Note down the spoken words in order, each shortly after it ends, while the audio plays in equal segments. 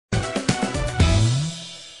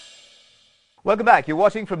Welcome back. You're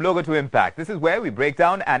watching From Logo to Impact. This is where we break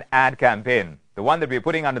down an ad campaign. The one that we're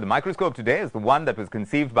putting under the microscope today is the one that was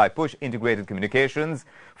conceived by Push Integrated Communications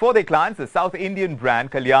for their clients, the South Indian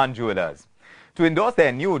brand Kalyan Jewellers. To endorse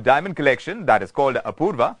their new diamond collection that is called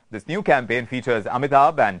Apurva, this new campaign features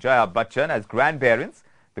Amitabh and Jaya Bachchan as grandparents.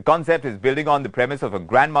 The concept is building on the premise of a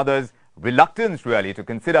grandmother's reluctance really to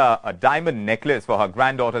consider a diamond necklace for her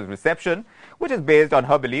granddaughter's reception, which is based on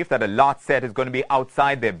her belief that a large set is going to be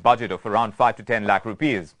outside their budget of around 5 to 10 lakh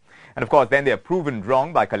rupees. And of course, then they are proven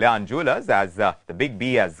wrong by Kalyan Jewellers, as the big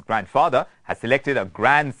B as grandfather has selected a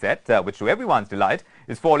grand set, which to everyone's delight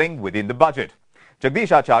is falling within the budget.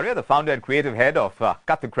 Jagdish Acharya, the founder and creative head of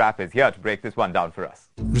Cut the Crap, is here to break this one down for us.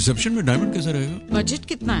 Reception में diamond कैसा रहेगा? Budget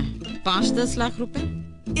कितना है? 5-10 लाख रुपए?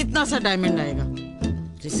 इतना सा diamond आएगा।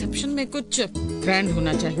 Reception में कुछ ग्रैंड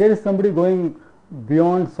होना चाहिए। There is somebody going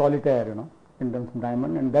beyond solitaire, in terms of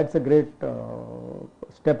diamond, and that's a great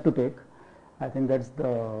step to take. I think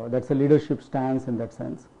that's a leadership stance in that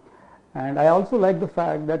sense. And I also like the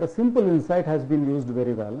fact that a simple insight has been used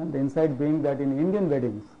very well, and the insight being that in Indian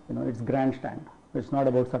weddings, it's grandstand. It's not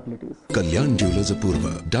about subtleties. Kalyan Jewellers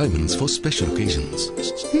Apurva, diamonds for special occasions.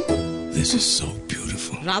 This is so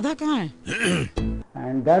beautiful. Radha कहाँ है?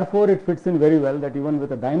 And therefore it fits in very well that even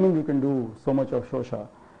with a diamond you can do so much of shosha.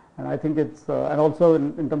 And I think it's, and also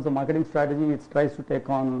in terms of marketing strategy, it tries to take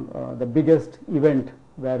on the biggest event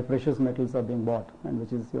where precious metals are being bought, and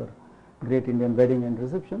which is your great Indian wedding and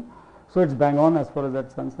reception. So it's bang on as far as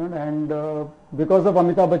that's concerned. And because of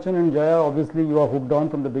Amitabh Bachchan and Jaya, obviously you are hooked on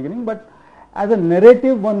from the beginning. But as a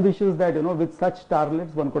narrative, one wishes that, with such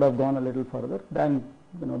starlets, one could have gone a little further than,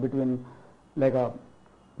 between like a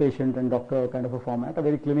patient and doctor kind of a format, a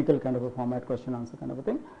very clinical kind of a format, question answer kind of a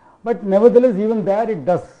thing. But nevertheless, even there it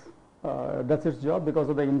does its job because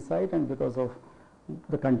of the insight and because of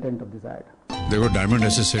the content of this ad. देखो diamond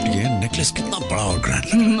ऐसे set किए हैं, necklace कितना बड़ा और grand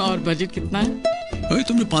लग रहा है। और बजट कितना है? अरे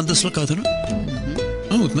तुमने 5-10 लाख कहा था ना?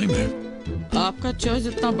 हाँ उतना ही में। आपका चॉइस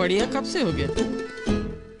इतना बढ़िया कब से हो गया?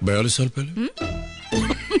 42 साल पहले।